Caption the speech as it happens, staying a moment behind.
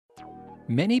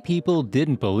Many people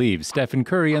didn't believe Steph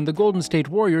Curry and the Golden State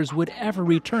Warriors would ever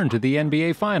return to the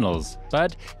NBA Finals,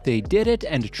 but they did it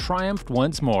and triumphed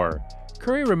once more.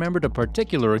 Curry remembered a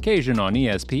particular occasion on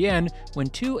ESPN when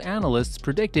two analysts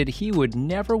predicted he would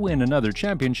never win another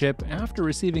championship after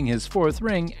receiving his fourth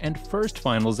ring and first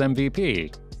Finals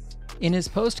MVP. In his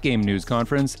post-game news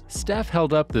conference, Steph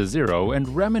held up the zero and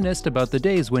reminisced about the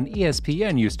days when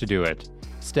ESPN used to do it.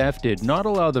 Steph did not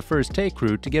allow the First Take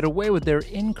crew to get away with their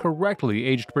incorrectly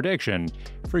aged prediction,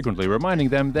 frequently reminding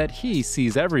them that he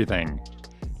sees everything.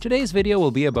 Today's video will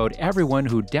be about everyone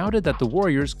who doubted that the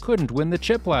Warriors couldn't win the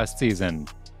chip last season.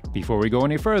 Before we go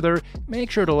any further, make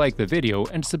sure to like the video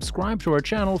and subscribe to our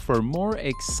channel for more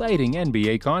exciting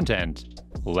NBA content.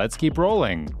 Let's keep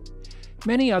rolling!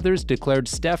 Many others declared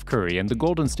Steph Curry and the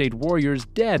Golden State Warriors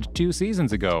dead 2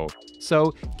 seasons ago,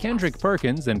 so Kendrick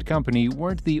Perkins and company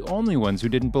weren't the only ones who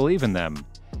didn't believe in them.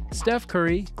 Steph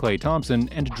Curry, Klay Thompson,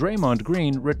 and Draymond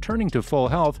Green returning to full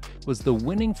health was the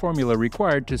winning formula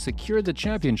required to secure the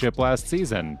championship last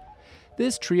season.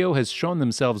 This trio has shown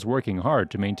themselves working hard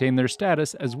to maintain their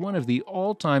status as one of the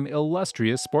all-time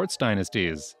illustrious sports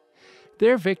dynasties.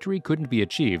 Their victory couldn't be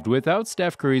achieved without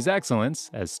Steph Curry's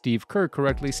excellence, as Steve Kerr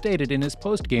correctly stated in his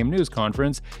post-game news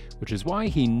conference, which is why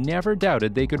he never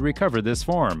doubted they could recover this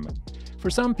form. For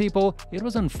some people, it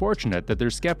was unfortunate that their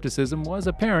skepticism was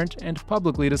apparent and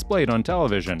publicly displayed on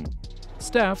television.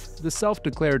 Steph, the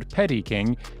self-declared petty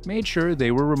king, made sure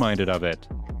they were reminded of it.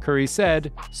 Curry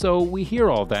said, "So we hear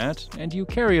all that, and you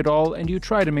carry it all and you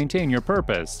try to maintain your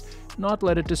purpose. Not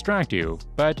let it distract you,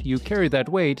 but you carry that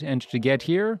weight and to get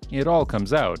here, it all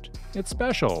comes out. It's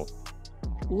special."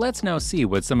 Let's now see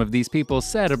what some of these people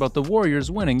said about the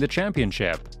Warriors winning the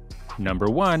championship. Number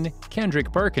 1.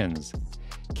 Kendrick Perkins.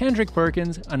 Kendrick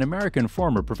Perkins, an American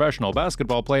former professional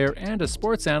basketball player and a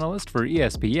sports analyst for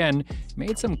ESPN,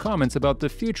 made some comments about the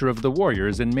future of the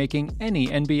Warriors in making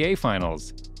any NBA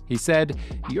Finals. He said,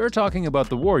 "You're talking about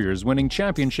the Warriors winning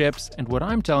championships, and what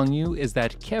I'm telling you is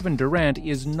that Kevin Durant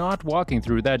is not walking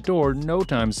through that door no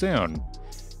time soon."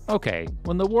 Okay,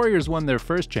 when the Warriors won their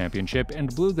first championship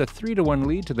and blew the 3-1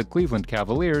 lead to the Cleveland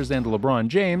Cavaliers and LeBron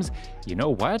James, you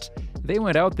know what? They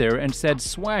went out there and said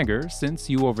swagger, since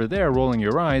you over there rolling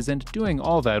your eyes and doing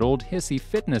all that old hissy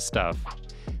fitness stuff.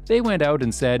 They went out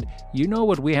and said, "You know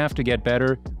what we have to get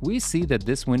better? We see that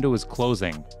this window is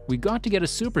closing. We got to get a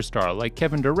superstar like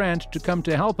Kevin Durant to come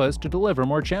to help us to deliver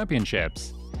more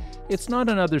championships." It's not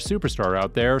another superstar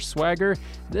out there, swagger.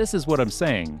 This is what I'm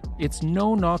saying. It's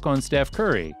no knock on Steph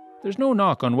Curry. There's no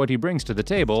knock on what he brings to the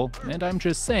table, and I'm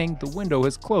just saying the window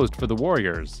has closed for the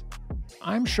Warriors.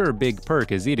 I'm sure Big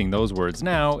Perk is eating those words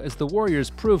now, as the Warriors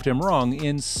proved him wrong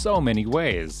in so many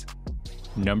ways.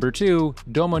 Number 2.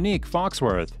 Dominique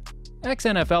Foxworth.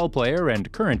 Ex-NFL player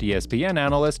and current ESPN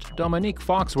analyst Dominique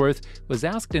Foxworth was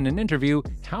asked in an interview,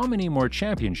 "How many more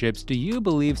championships do you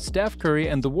believe Steph Curry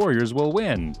and the Warriors will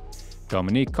win?"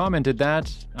 Dominique commented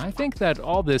that, "I think that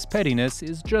all this pettiness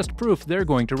is just proof they're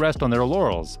going to rest on their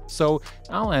laurels, so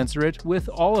I'll answer it with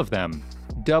all of them.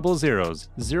 Double zeros,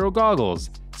 zero goggles.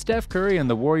 Steph Curry and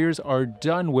the Warriors are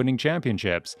done winning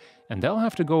championships, and they'll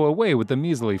have to go away with the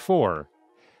measly 4.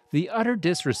 The utter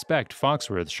disrespect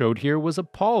Foxworth showed here was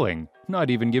appalling, not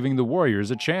even giving the Warriors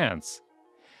a chance.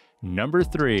 Number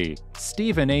 3.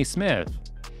 Stephen A. Smith.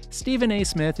 Stephen A.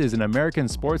 Smith is an American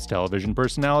sports television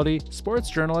personality, sports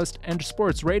journalist, and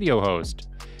sports radio host.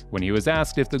 When he was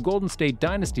asked if the Golden State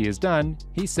dynasty is done,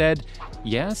 he said,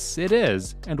 "Yes, it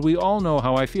is, and we all know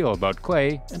how I feel about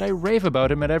Klay, and I rave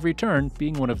about him at every turn,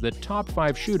 being one of the top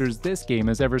 5 shooters this game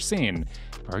has ever seen.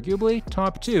 Arguably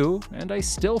top 2, and I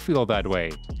still feel that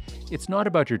way. It's not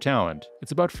about your talent,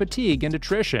 it's about fatigue and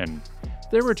attrition.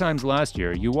 There were times last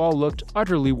year you all looked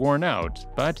utterly worn out,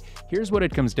 but here's what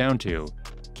it comes down to.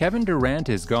 Kevin Durant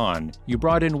is gone, you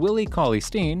brought in Willie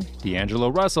Cauley-Stein, D'Angelo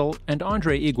Russell, and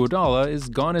Andre Iguodala is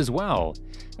gone as well.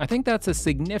 I think that's a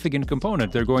significant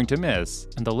component they're going to miss,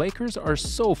 and the Lakers are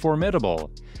so formidable.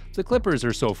 The Clippers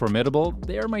are so formidable,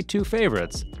 they are my 2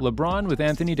 favorites, LeBron with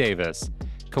Anthony Davis.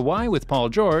 Kawhi with Paul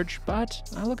George, but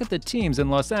I look at the teams in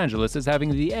Los Angeles as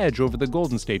having the edge over the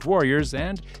Golden State Warriors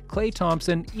and Klay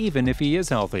Thompson even if he is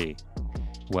healthy."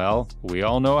 Well, we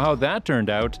all know how that turned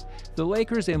out. The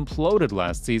Lakers imploded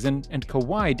last season, and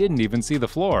Kawhi didn't even see the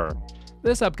floor.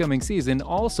 This upcoming season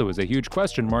also is a huge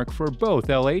question mark for both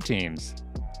LA teams.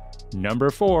 Number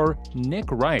 4. Nick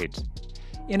Wright.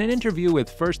 In an interview with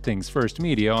First Things First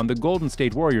Media on the Golden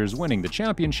State Warriors winning the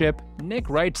championship, Nick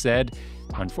Wright said,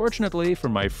 "Unfortunately for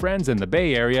my friends in the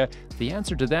Bay Area, the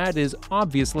answer to that is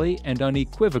obviously and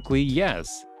unequivocally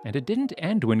yes. And it didn't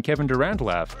end when Kevin Durant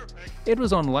left. It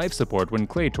was on life support when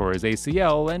Klay tore his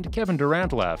ACL and Kevin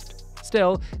Durant left.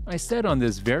 Still, I said on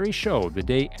this very show the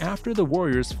day after the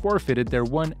Warriors forfeited their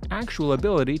one actual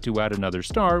ability to add another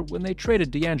star when they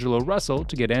traded D'Angelo Russell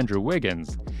to get Andrew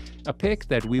Wiggins. A pick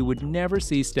that we would never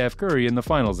see Steph Curry in the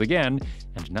finals again,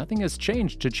 and nothing has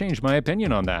changed to change my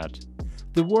opinion on that.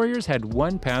 The Warriors had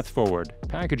one path forward,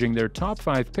 packaging their top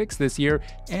 5 picks this year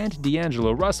and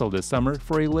D'Angelo Russell this summer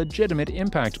for a legitimate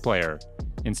impact player.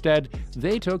 Instead,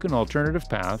 they took an alternative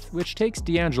path, which takes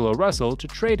D'Angelo Russell to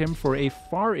trade him for a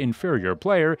far inferior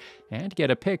player and get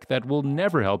a pick that will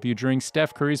never help you during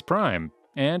Steph Curry's prime.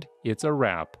 And it's a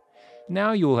wrap.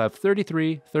 Now you will have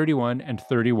 33, 31, and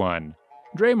 31.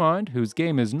 Draymond, whose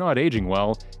game is not aging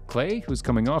well, Klay, who's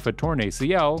coming off a torn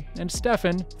ACL, and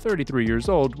Stephen, 33 years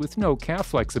old with no calf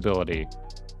flexibility.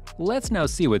 Let's now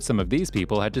see what some of these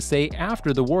people had to say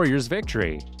after the Warriors'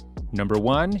 victory. Number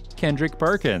 1. Kendrick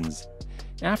Perkins.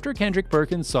 After Kendrick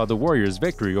Perkins saw the Warriors'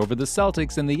 victory over the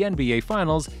Celtics in the NBA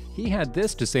Finals, he had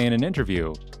this to say in an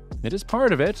interview. "It is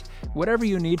part of it, whatever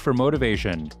you need for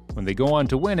motivation. When they go on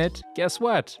to win it, guess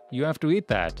what? You have to eat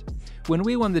that. When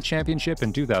we won the championship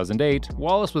in 2008,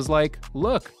 Wallace was like,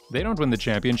 look, they don't win the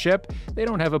championship, they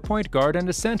don't have a point guard and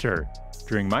a center."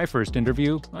 During my first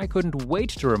interview, I couldn't wait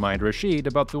to remind Rashid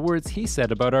about the words he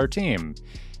said about our team.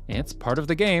 "It's part of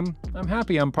the game. I'm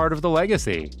happy I'm part of the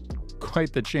legacy."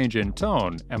 Quite the change in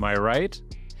tone, am I right?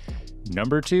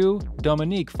 Number 2.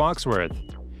 Dominique Foxworth.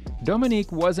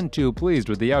 Dominique wasn't too pleased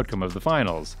with the outcome of the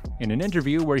finals. In an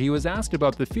interview where he was asked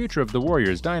about the future of the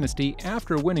Warriors dynasty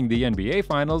after winning the NBA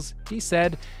Finals, he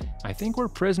said, "I think we're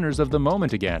prisoners of the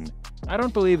moment again. I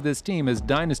don't believe this team has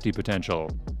dynasty potential.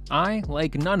 I,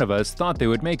 like none of us, thought they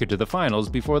would make it to the finals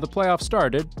before the playoffs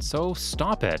started, so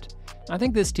stop it. I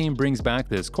think this team brings back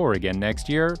this core again next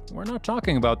year. We're not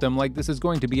talking about them like this is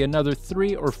going to be another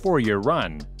 3 or 4 year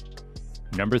run."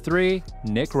 Number 3.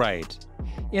 Nick Wright.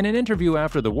 In an interview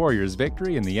after the Warriors'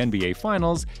 victory in the NBA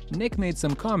Finals, Nick made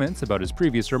some comments about his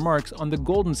previous remarks on the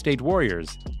Golden State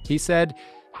Warriors. He said,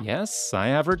 "Yes, I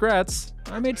have regrets.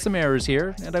 I made some errors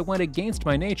here, and I went against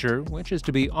my nature, which is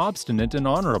to be obstinate and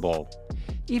honorable.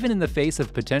 Even in the face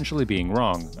of potentially being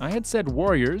wrong, I had said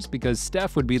Warriors because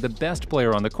Steph would be the best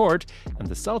player on the court, and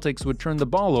the Celtics would turn the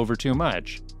ball over too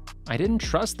much. I didn't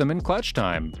trust them in clutch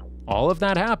time. All of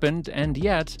that happened, and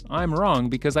yet I'm wrong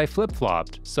because I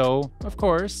flip-flopped. So, of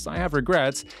course, I have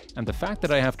regrets, and the fact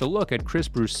that I have to look at Chris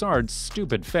Broussard's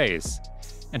stupid face.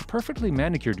 And perfectly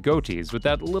manicured goatees with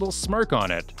that little smirk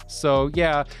on it. So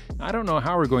yeah, I don't know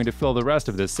how we're going to fill the rest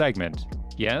of this segment.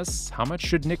 Yes, how much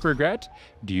should Nick regret?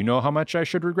 Do you know how much I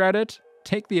should regret it?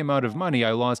 Take the amount of money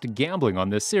I lost gambling on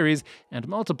this series and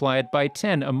multiply it by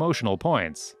 10 emotional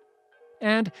points.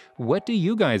 And what do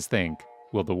you guys think?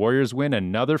 Will the Warriors win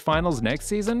another finals next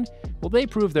season? Will they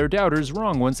prove their doubters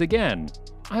wrong once again?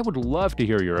 I would love to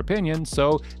hear your opinion,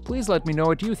 so please let me know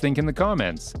what you think in the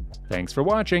comments. Thanks for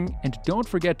watching, and don't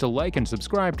forget to like and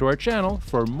subscribe to our channel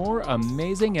for more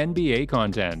amazing NBA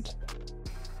content.